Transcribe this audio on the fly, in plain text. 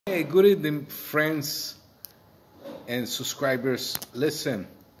Hey, good evening, friends and subscribers. Listen,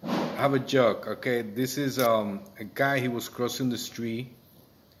 I have a joke. Okay, this is a guy. He was crossing the street.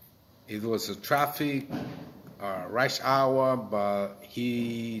 It was a traffic rush hour, but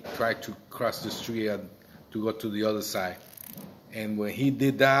he tried to cross the street to go to the other side. And when he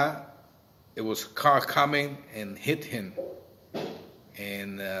did that, it was a car coming and hit him.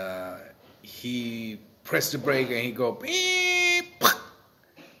 And he pressed the brake and he go beep.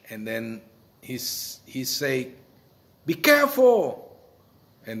 And then he say, "Be careful!"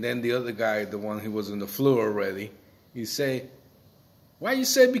 And then the other guy, the one who was on the floor already, he say, "Why you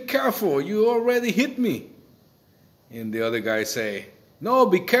say be careful? You already hit me." And the other guy say, "No,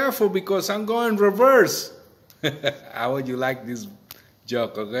 be careful because I'm going reverse." How would you like this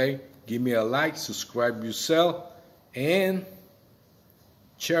joke? Okay, give me a like, subscribe yourself, and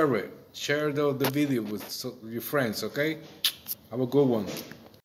share it. Share the video with your friends. Okay, have a good one.